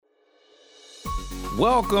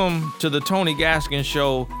Welcome to the Tony Gaskin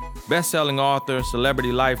Show, best-selling author,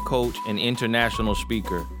 celebrity life coach, and international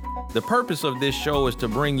speaker. The purpose of this show is to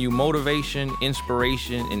bring you motivation,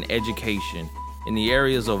 inspiration, and education in the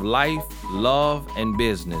areas of life, love, and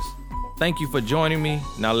business. Thank you for joining me.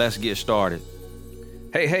 Now let's get started.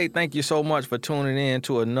 Hey, thank you so much for tuning in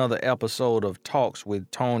to another episode of Talks with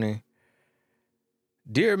Tony.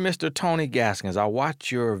 Dear Mr. Tony Gaskins, I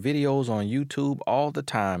watch your videos on YouTube all the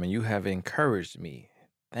time and you have encouraged me.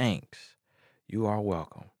 Thanks. You are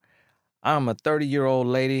welcome. I'm a 30-year-old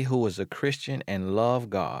lady who is a Christian and love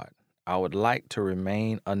God. I would like to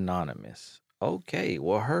remain anonymous. Okay,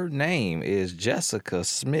 well, her name is Jessica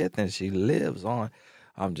Smith and she lives on,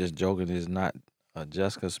 I'm just joking, it's not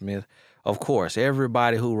Jessica Smith. Of course,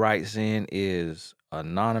 everybody who writes in is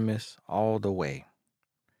anonymous all the way.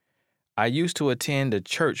 I used to attend a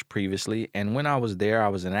church previously, and when I was there, I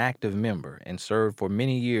was an active member and served for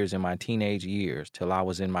many years in my teenage years till I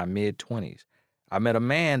was in my mid-20s. I met a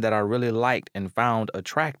man that I really liked and found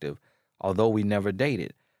attractive, although we never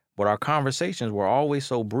dated. But our conversations were always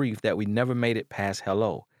so brief that we never made it past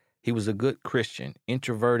hello. He was a good Christian,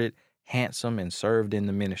 introverted, handsome, and served in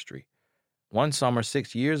the ministry. One summer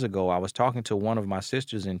 6 years ago, I was talking to one of my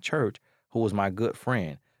sisters in church who was my good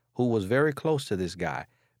friend, who was very close to this guy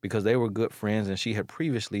because they were good friends and she had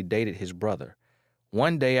previously dated his brother.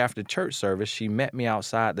 One day after church service, she met me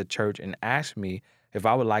outside the church and asked me if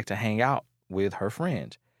I would like to hang out with her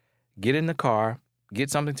friends. Get in the car, get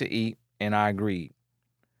something to eat, and I agreed.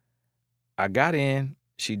 I got in,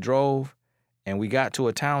 she drove, and we got to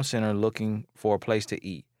a town center looking for a place to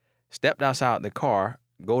eat. Stepped outside the car,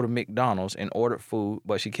 go to McDonald's and ordered food,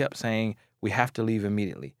 but she kept saying, "We have to leave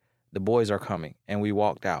immediately. The boys are coming," and we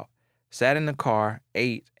walked out. Sat in the car,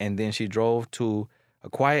 ate, and then she drove to a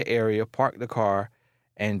quiet area, parked the car,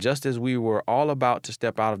 and just as we were all about to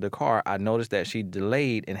step out of the car, I noticed that she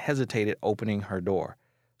delayed and hesitated opening her door.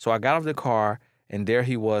 So I got out of the car, and there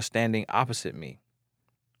he was standing opposite me,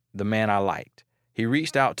 the man I liked. He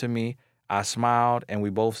reached out to me, I smiled, and we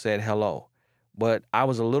both said hello. But I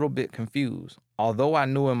was a little bit confused. Although I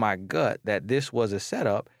knew in my gut that this was a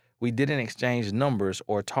setup, we didn't exchange numbers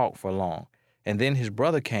or talk for long. And then his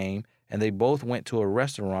brother came, and they both went to a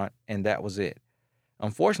restaurant, and that was it.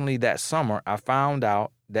 Unfortunately, that summer, I found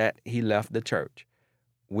out that he left the church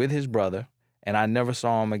with his brother, and I never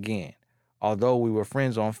saw him again, although we were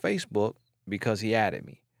friends on Facebook because he added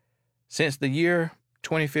me. Since the year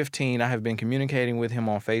 2015, I have been communicating with him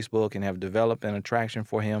on Facebook and have developed an attraction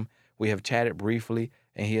for him. We have chatted briefly,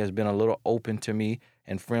 and he has been a little open to me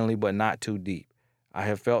and friendly, but not too deep. I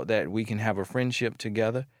have felt that we can have a friendship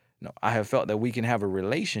together. I have felt that we can have a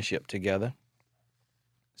relationship together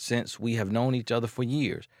since we have known each other for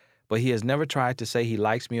years, but he has never tried to say he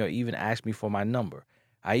likes me or even asked me for my number.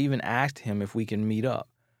 I even asked him if we can meet up.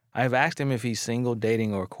 I have asked him if he's single,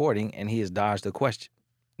 dating, or courting, and he has dodged the question.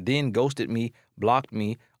 Then ghosted me, blocked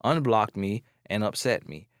me, unblocked me, and upset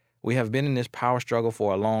me. We have been in this power struggle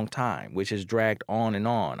for a long time, which has dragged on and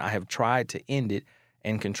on. I have tried to end it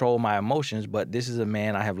and control my emotions, but this is a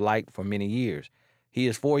man I have liked for many years. He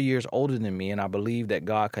is 4 years older than me, and I believe that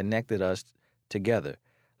God connected us together.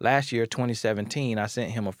 Last year, 2017, I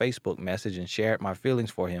sent him a Facebook message and shared my feelings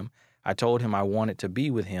for him. I told him I wanted to be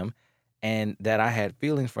with him and that I had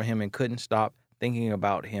feelings for him and couldn't stop thinking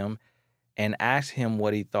about him, and asked him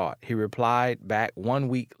what he thought. He replied back 1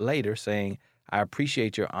 week later saying, "I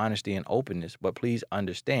appreciate your honesty and openness, but please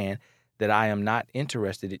understand that I am not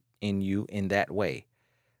interested in you in that way.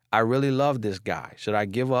 I really love this guy. Should I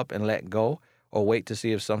give up and let go, or wait to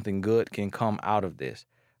see if something good can come out of this?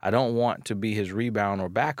 I don't want to be his rebound or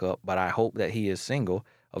backup, but I hope that he is single,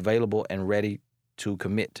 available, and ready to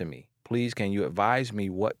commit to me. Please, can you advise me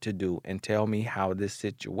what to do and tell me how this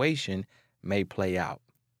situation may play out?"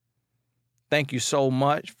 Thank you so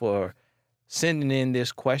much for sending in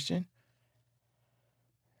this question.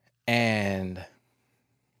 And,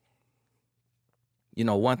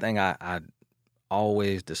 one thing I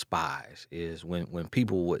always despise is when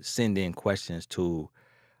people would send in questions to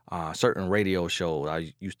certain radio shows.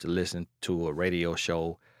 I used to listen to a radio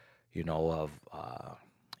show, of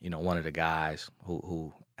one of the guys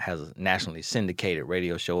who has a nationally syndicated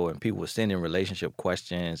radio show, and people would send in relationship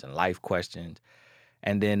questions and life questions,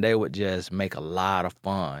 and then they would just make a lot of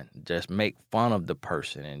fun, just make fun of the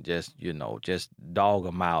person and just dog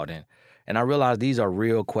them out. And I realized these are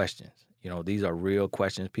real questions. These are real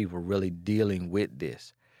questions. People are really dealing with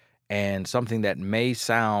this. And something that may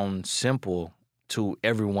sound simple to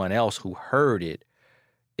everyone else who heard it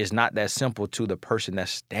is not that simple to the person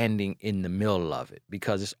that's standing in the middle of it,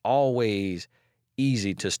 because it's always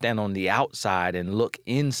easy to stand on the outside and look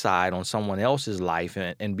inside on someone else's life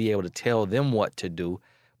and be able to tell them what to do,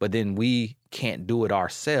 but then we can't do it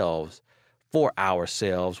ourselves for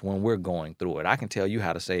ourselves when we're going through it. I can tell you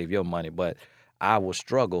how to save your money, but I will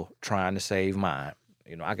struggle trying to save mine.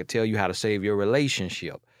 I could tell you how to save your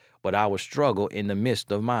relationship, but I will struggle in the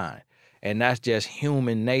midst of mine. And that's just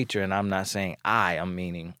human nature. And I'm not saying I'm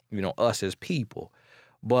meaning, us as people.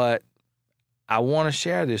 But I want to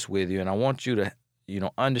share this with you, and I want you to,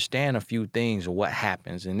 understand a few things of what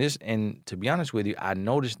happens. And to be honest with you, I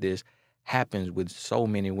noticed this happens with so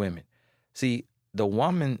many women. See, a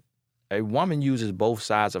woman uses both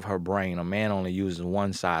sides of her brain. A man only uses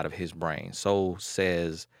one side of his brain. So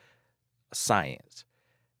says science.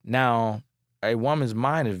 Now, a woman's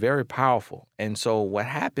mind is very powerful. And so what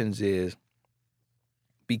happens is,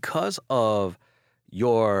 because of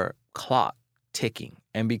your clock ticking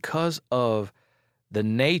and because of the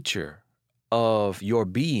nature of your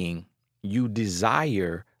being, you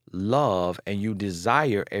desire love and you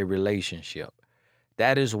desire a relationship.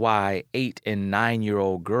 That is why 8 and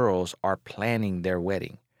 9-year-old girls are planning their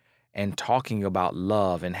wedding and talking about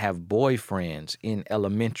love and have boyfriends in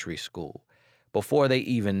elementary school before they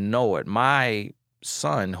even know it. My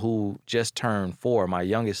son, who just turned 4, my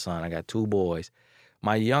youngest son, I got 2 boys.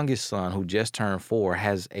 My youngest son, who just turned 4,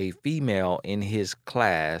 has a female in his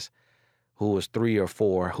class who is 3 or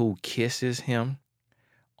 4 who kisses him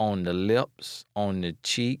on the lips, on the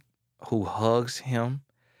cheek, who hugs him.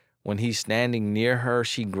 When he's standing near her,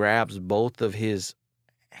 she grabs both of his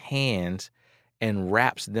hands and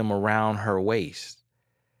wraps them around her waist.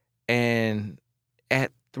 And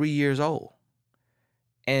at 3 years old.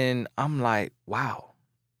 And I'm like, wow.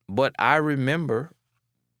 But I remember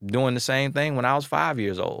doing the same thing when I was 5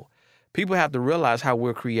 years old. People have to realize how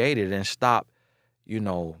we're created and stop,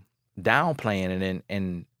 downplaying it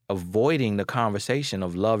and avoiding the conversation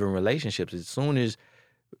of love and relationships. As soon as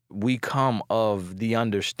we come of the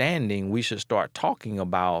understanding, we should start talking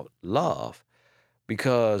about love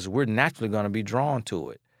because we're naturally going to be drawn to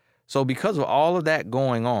it. So because of all of that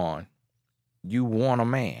going on, you want a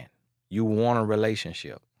man. You want a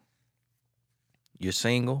relationship. You're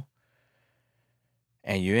single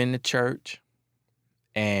and you're in the church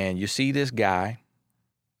and you see this guy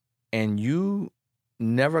and you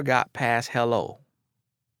never got past hello.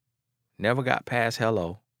 Never got past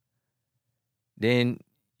hello. Then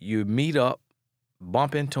you meet up,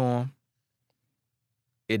 bump into him.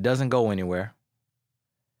 It doesn't go anywhere.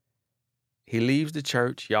 He leaves the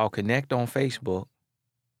church. Y'all connect on Facebook.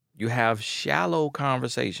 You have shallow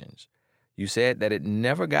conversations. You said that it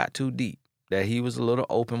never got too deep, that he was a little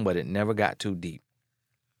open, but it never got too deep.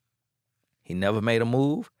 He never made a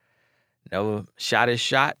move, never shot his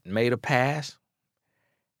shot, made a pass.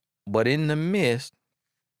 But in the midst,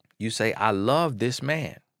 you say, I love this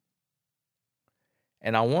man.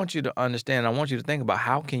 And I want you to understand, I want you to think about,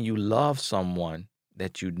 how can you love someone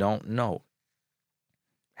that you don't know?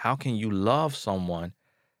 How can you love someone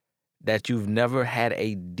that you've never had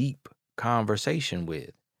a deep conversation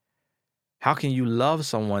with? How can you love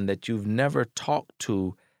someone that you've never talked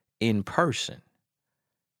to in person?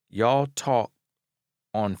 Y'all talk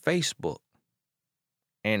on Facebook,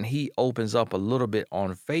 and he opens up a little bit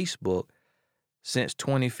on Facebook since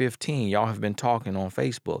 2015. Y'all have been talking on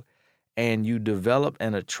Facebook, and you develop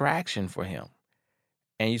an attraction for him.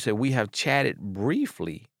 And you say, we have chatted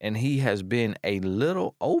briefly, and he has been a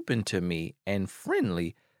little open to me and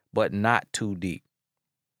friendly, but not too deep.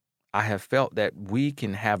 I have felt that we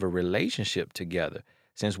can have a relationship together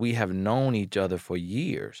since we have known each other for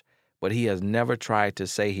years, but he has never tried to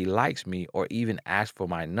say he likes me or even asked for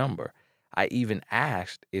my number. I even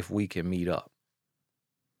asked if we can meet up.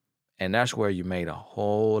 And that's where you made a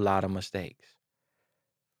whole lot of mistakes.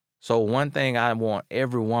 So one thing I want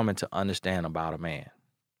every woman to understand about a man: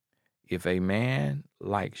 if a man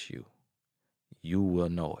likes you, you will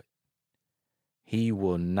know it. He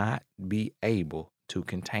will not be able to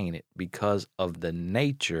contain it because of the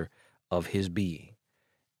nature of his being.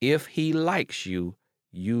 If he likes you,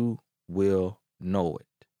 you will know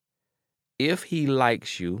it. If he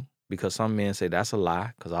likes you, because some men say that's a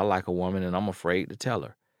lie, because I like a woman and I'm afraid to tell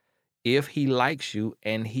her. If he likes you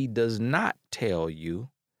and he does not tell you,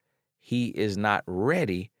 he is not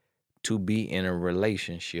ready to be in a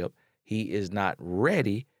relationship. He is not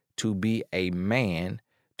ready to be a man,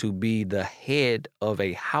 to be the head of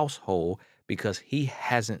a household, because he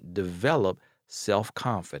hasn't developed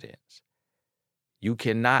self-confidence. You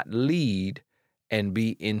cannot lead and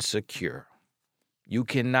be insecure. You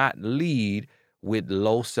cannot lead with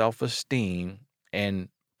low self-esteem and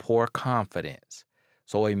poor confidence.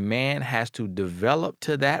 So a man has to develop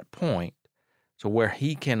to that point So where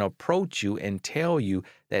he can approach you and tell you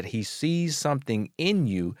that he sees something in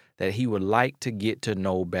you that he would like to get to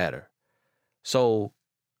know better. So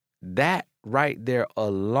that right there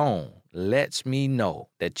alone lets me know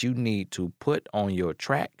that you need to put on your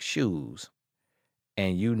track shoes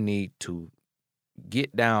and you need to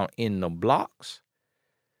get down in the blocks,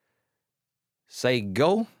 say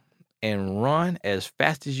go, and run as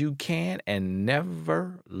fast as you can and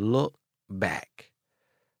never look back.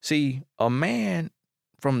 See,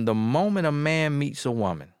 from the moment a man meets a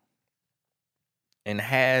woman and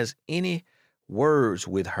has any words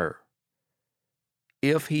with her,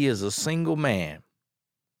 if he is a single man,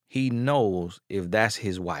 he knows if that's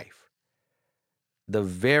his wife. The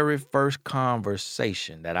very first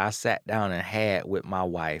conversation that I sat down and had with my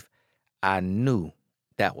wife, I knew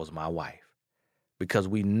that was my wife, because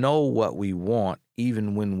we know what we want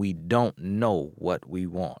even when we don't know what we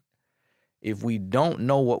want. If we don't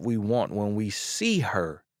know what we want when we see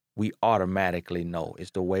her, we automatically know. It's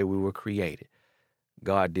the way we were created.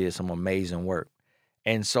 God did some amazing work.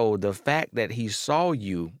 And so the fact that he saw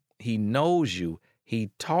you, he knows you, he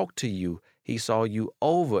talked to you, he saw you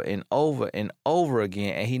over and over and over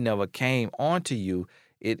again, and he never came onto you,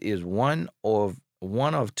 it is one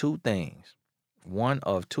of two things. One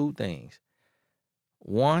of two things.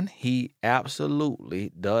 One, he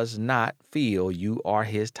absolutely does not feel you are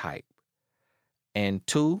his type. And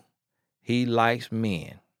two, he likes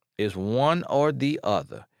men. It's one or the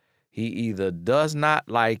other. He either does not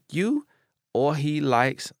like you or he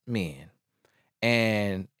likes men.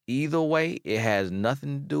 And either way, it has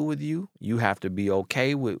nothing to do with you. You have to be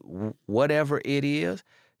okay with whatever it is.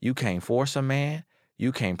 You can't force a man.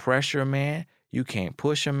 You can't pressure a man. You can't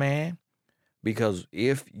push a man. Because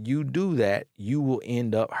if you do that, you will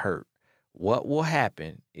end up hurt. What will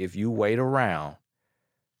happen if you wait around?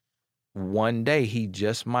 One day he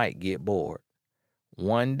just might get bored.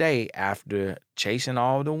 One day, after chasing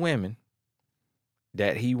all the women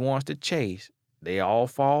that he wants to chase, they all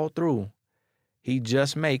fall through. He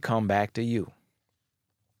just may come back to you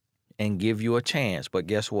and give you a chance. But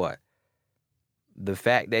guess what? The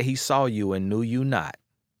fact that he saw you and knew you not,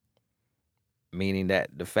 meaning that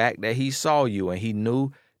the fact that he saw you and he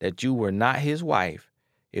knew that you were not his wife,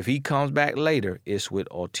 if he comes back later, it's with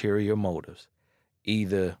ulterior motives.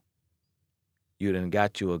 Either you done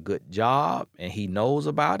got you a good job and he knows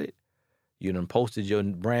about it. You done posted your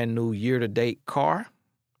brand new year-to-date car,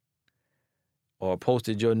 or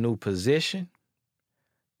posted your new position.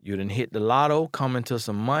 You done hit the lotto, coming to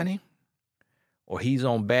some money, or he's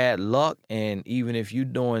on bad luck, and even if you're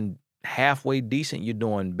doing halfway decent, you're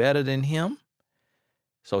doing better than him.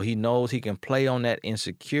 So he knows he can play on that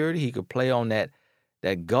insecurity. He can play on that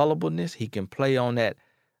gullibleness. He can play on that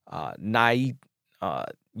naive,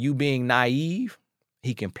 you being naive.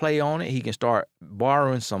 He can play on it. He can start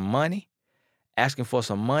borrowing some money, asking for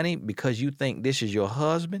some money because you think this is your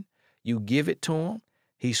husband. You give it to him.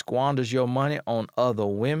 He squanders your money on other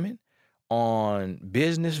women, on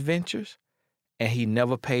business ventures, and he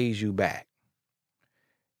never pays you back.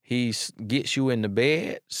 He gets you in the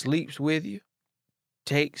bed, sleeps with you,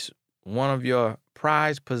 takes one of your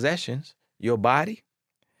prized possessions, your body,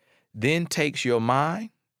 then takes your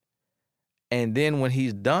mind, and then when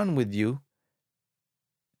he's done with you,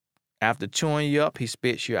 after chewing you up, he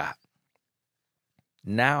spits you out.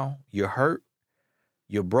 Now you're hurt,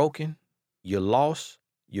 you're broken, you're lost,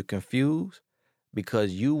 you're confused,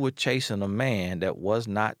 because you were chasing a man that was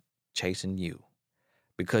not chasing you,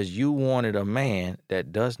 because you wanted a man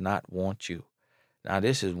that does not want you. Now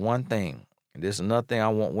this is one thing, and this is another thing I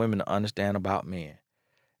want women to understand about men,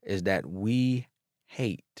 is that we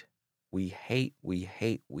hate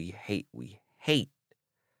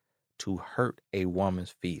to hurt a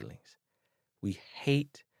woman's feelings. We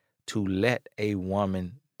hate to let a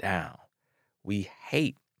woman down. We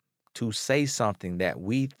hate to say something that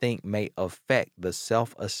we think may affect the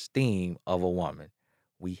self-esteem of a woman.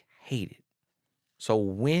 We hate it. So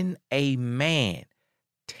when a man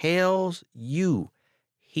tells you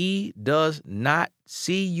he does not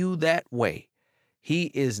see you that way, he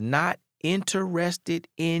is not interested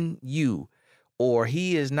in you, or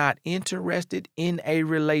he is not interested in a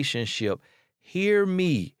relationship, hear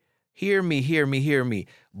me.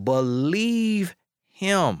 Believe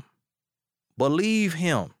him. Believe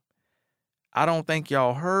him. I don't think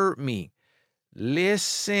y'all heard me.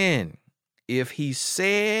 Listen, if he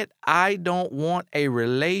said, I don't want a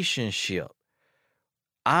relationship,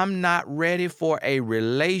 I'm not ready for a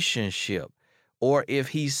relationship, or if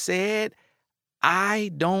he said,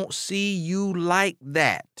 I don't see you like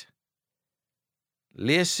that,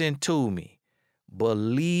 listen to me.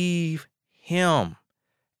 Believe him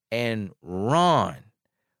and run.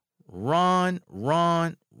 Run,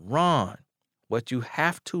 run, run. What you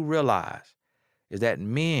have to realize is that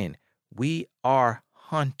men, we are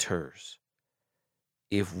hunters.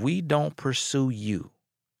 If we don't pursue you,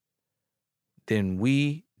 then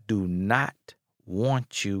we do not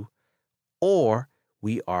want you, or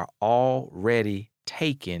we are already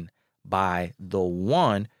taken by the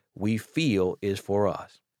one we feel is for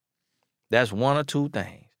us. That's one or two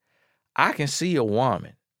things. I can see a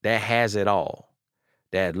woman that has it all,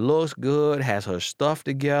 that looks good, has her stuff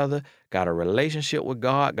together, got a relationship with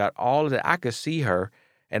God, got all of that. I could see her,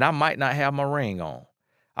 and I might not have my ring on.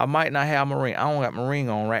 I might not have my ring. I don't got my ring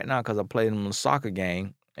on right now because I played in a soccer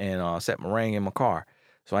game and set my ring in my car.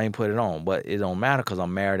 So I ain't put it on. But it don't matter because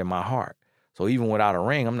I'm married in my heart. So even without a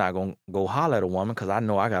ring, I'm not going to go holler at a woman because I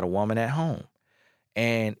know I got a woman at home.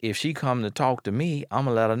 And if she come to talk to me, I'm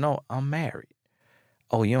going to let her know I'm married.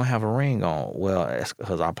 Oh, you don't have a ring on? Well, that's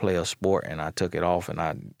because I play a sport and I took it off and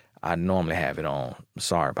I normally have it on.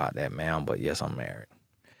 Sorry about that, ma'am, but yes, I'm married.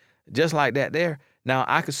 Just like that there. Now,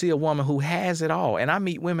 I could see a woman who has it all, and I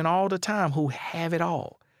meet women all the time who have it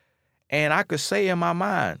all. And I could say in my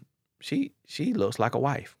mind, she looks like a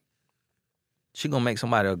wife. She going to make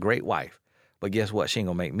somebody a great wife. But guess what? She ain't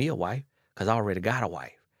going to make me a wife because I already got a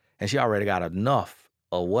wife. And she already got enough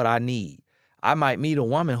of what I need. I might meet a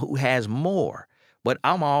woman who has more, but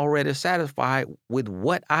I'm already satisfied with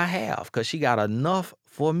what I have because she got enough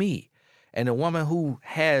for me. And the woman who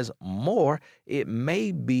has more, it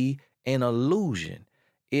may be an illusion.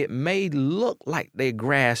 It may look like their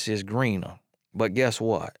grass is greener, but guess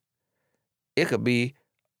what? It could be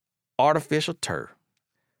artificial turf,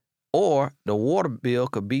 or the water bill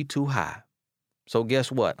could be too high. So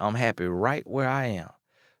guess what? I'm happy right where I am.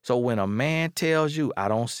 So when a man tells you, I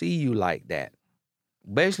don't see you like that,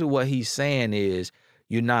 basically what he's saying is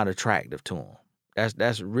you're not attractive to him.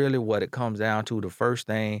 That's really what it comes down to. The first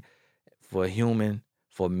thing for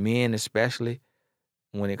men especially,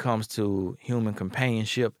 when it comes to human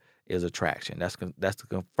companionship, is attraction. That's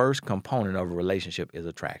the first component of a relationship is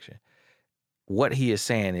attraction. What he is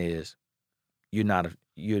saying is you're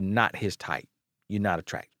not his type. You're not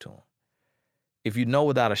attracted to him. If you know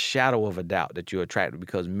without a shadow of a doubt that you're attracted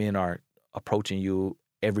because men are approaching you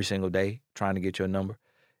every single day trying to get your number,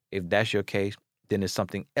 if that's your case, then there's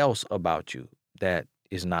something else about you that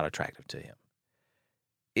is not attractive to him.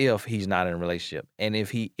 If he's not in a relationship. And if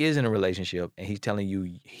he is in a relationship and he's telling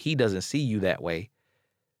you he doesn't see you that way,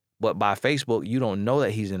 but by Facebook, you don't know that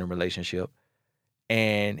he's in a relationship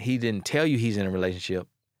and he didn't tell you he's in a relationship,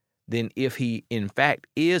 then if he in fact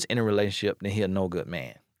is in a relationship, then he's a no good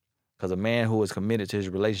man. Because a man who is committed to his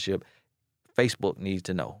relationship, Facebook needs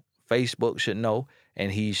to know. Facebook should know,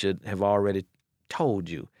 and he should have already told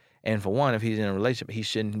you. And for one, if he's in a relationship, he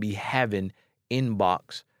shouldn't be having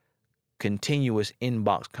continuous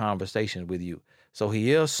inbox conversations with you. So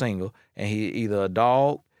he is single, and he either a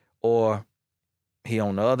dog or he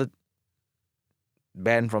on the other,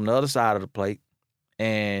 batting from the other side of the plate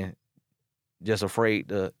and just afraid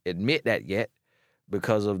to admit that yet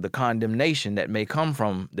because of the condemnation that may come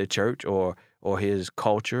from the church or his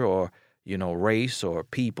culture or, race or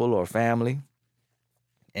people or family.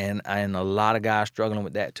 And a lot of guys struggling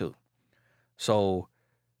with that too. So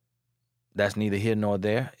that's neither here nor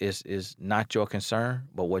there. It's not your concern.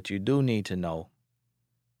 But what you do need to know,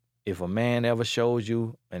 if a man ever shows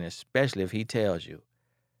you, and especially if he tells you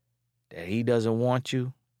that he doesn't want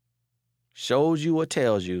you, shows you or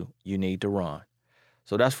tells you, you need to run.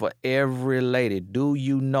 So that's for every lady. Do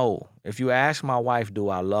you know? If you ask my wife, do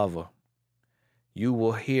I love her? You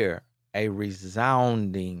will hear a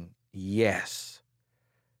resounding yes.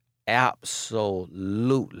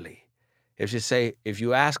 Absolutely. If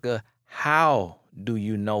you ask her, how do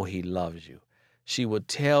you know he loves you? She will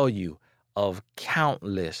tell you of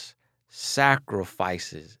countless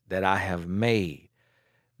sacrifices that I have made,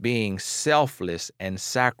 being selfless and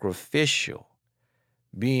sacrificial,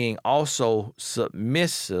 being also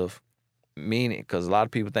submissive, meaning, because a lot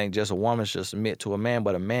of people think just a woman should submit to a man,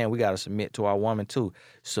 but a man, we got to submit to our woman too.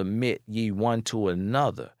 Submit ye one to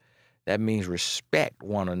another. That means respect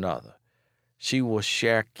one another. She will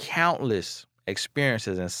share countless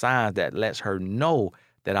experiences and signs that lets her know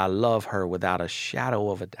that I love her without a shadow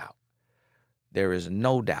of a doubt. There is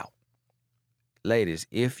no doubt. Ladies,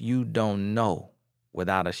 if you don't know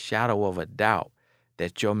without a shadow of a doubt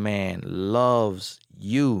that your man loves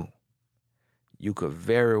you, you could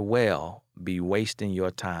very well be wasting your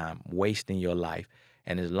time, wasting your life.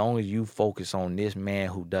 And as long as you focus on this man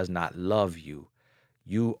who does not love you,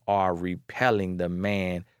 you are repelling the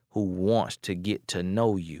man who wants to get to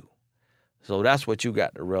know you. So that's what you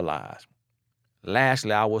got to realize.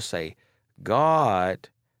 Lastly, I will say, God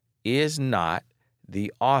is not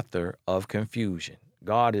the author of confusion.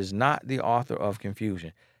 God is not the author of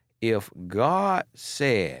confusion. If God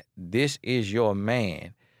said, this is your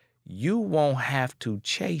man, you won't have to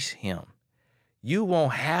chase him. You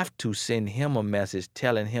won't have to send him a message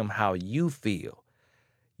telling him how you feel.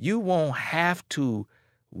 You won't have to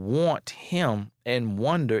want him and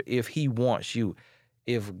wonder if he wants you.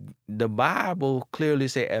 If the Bible clearly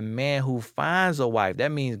says a man who finds a wife,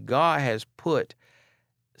 that means God has put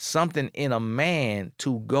something in a man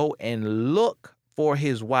to go and look for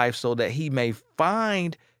his wife so that he may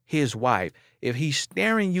find his wife. If he's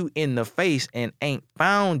staring you in the face and ain't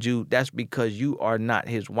found you, that's because you are not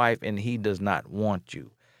his wife and he does not want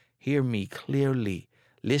you. Hear me clearly.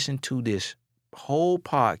 Listen to this whole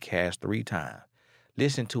podcast 3 times.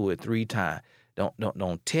 Listen to it 3 times.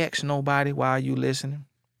 Don't text nobody while you listening.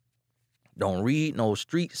 Don't read no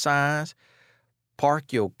street signs.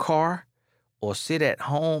 Park your car or sit at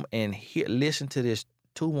home and listen to this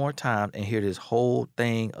 2 more times and hear this whole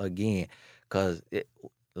thing again. Because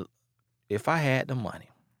if I had the money,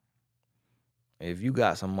 if you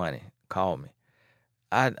got some money, call me.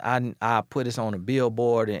 I put this on a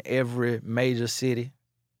billboard in every major city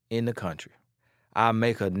in the country. I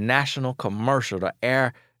make a national commercial to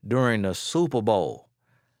air during the Super Bowl.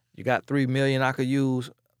 You got $3 million I could use,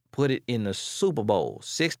 put it in the Super Bowl,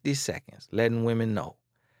 60 seconds, letting women know.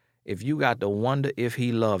 If you got to wonder if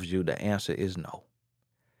he loves you, the answer is no.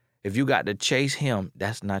 If you got to chase him,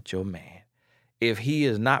 that's not your man. If he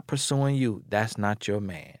is not pursuing you, that's not your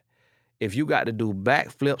man. If you got to do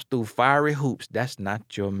backflips through fiery hoops, that's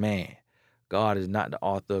not your man. God is not the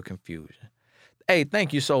author of confusion. Hey,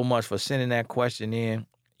 thank you so much for sending that question in.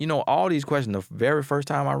 You know, all these questions, the very first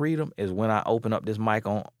time I read them is when I open up this mic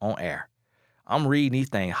on air. I'm reading these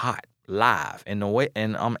things hot, live, and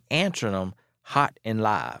I'm answering them hot and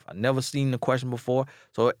live. I've never seen the question before,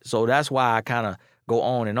 so that's why I kind of go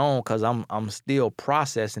on and on, because I'm still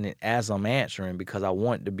processing it as I'm answering, because I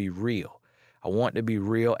want it to be real. I want it to be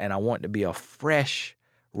real, and I want it to be a fresh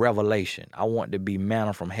revelation. I want it to be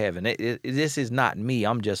manna from heaven. This is not me.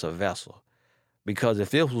 I'm just a vessel. Because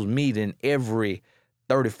if it was me, then every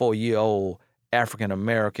 34-year-old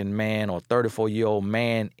African-American man or 34-year-old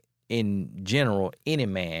man in general, any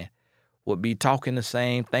man, would be talking the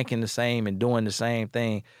same, thinking the same, and doing the same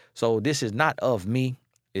thing. So this is not of me.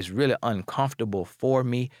 It's really uncomfortable for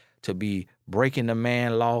me to be breaking the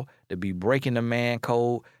man law, to be breaking the man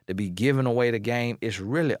code, to be giving away the game. It's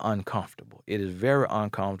really uncomfortable. It is very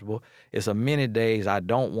uncomfortable. It's a many days I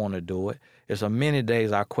don't want to do it. It's a many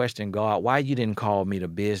days I question God, why you didn't call me to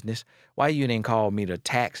business? Why you didn't call me to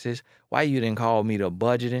taxes? Why you didn't call me to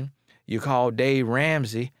budgeting? You called Dave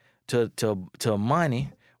Ramsey to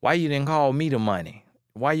money. Why you didn't call me to money?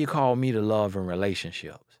 Why you call me to love and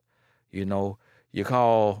relationships? You know, you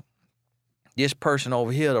call this person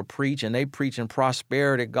over here to preach, and they preaching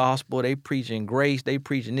prosperity gospel, they preaching grace, they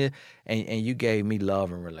preaching this, and you gave me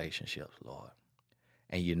love and relationships, Lord.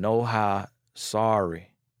 And you know how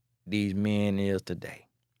sorry these men is today.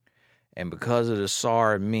 And because of the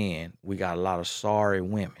sorry men, we got a lot of sorry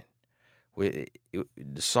women. The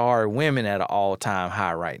sorry women at an all-time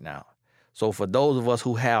high right now. So for those of us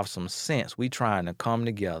who have some sense, we trying to come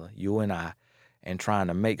together, you and I, and trying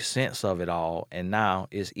to make sense of it all. And now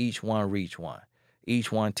it's each one reach one,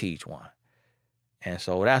 each one teach one. And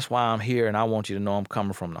so that's why I'm here, and I want you to know I'm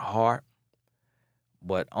coming from the heart,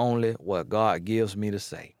 but only what God gives me to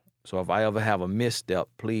say. So if I ever have a misstep,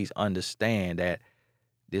 please understand that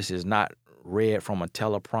this is not read from a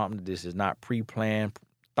teleprompter. This is not pre-planned,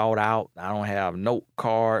 thought out. I don't have note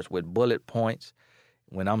cards with bullet points.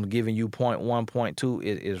 When I'm giving you point 1, point 2,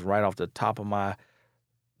 it is right off the top of my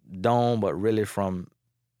dome, but really from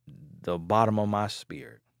the bottom of my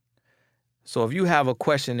spirit. So if you have a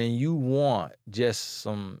question and you want just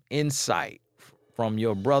some insight from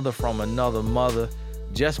your brother from another mother,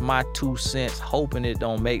 just my 2 cents, hoping it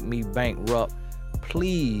don't make me bankrupt,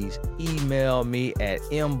 please email me at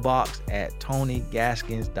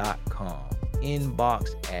inbox@TonyGaskins.com.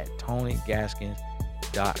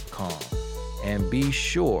 Inbox@TonyGaskins.com. And be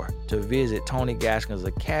sure to visit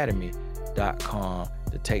TonyGaskinsAcademy.com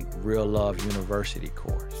to take Real Love University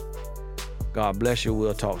course. God bless you.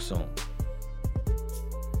 We'll talk soon.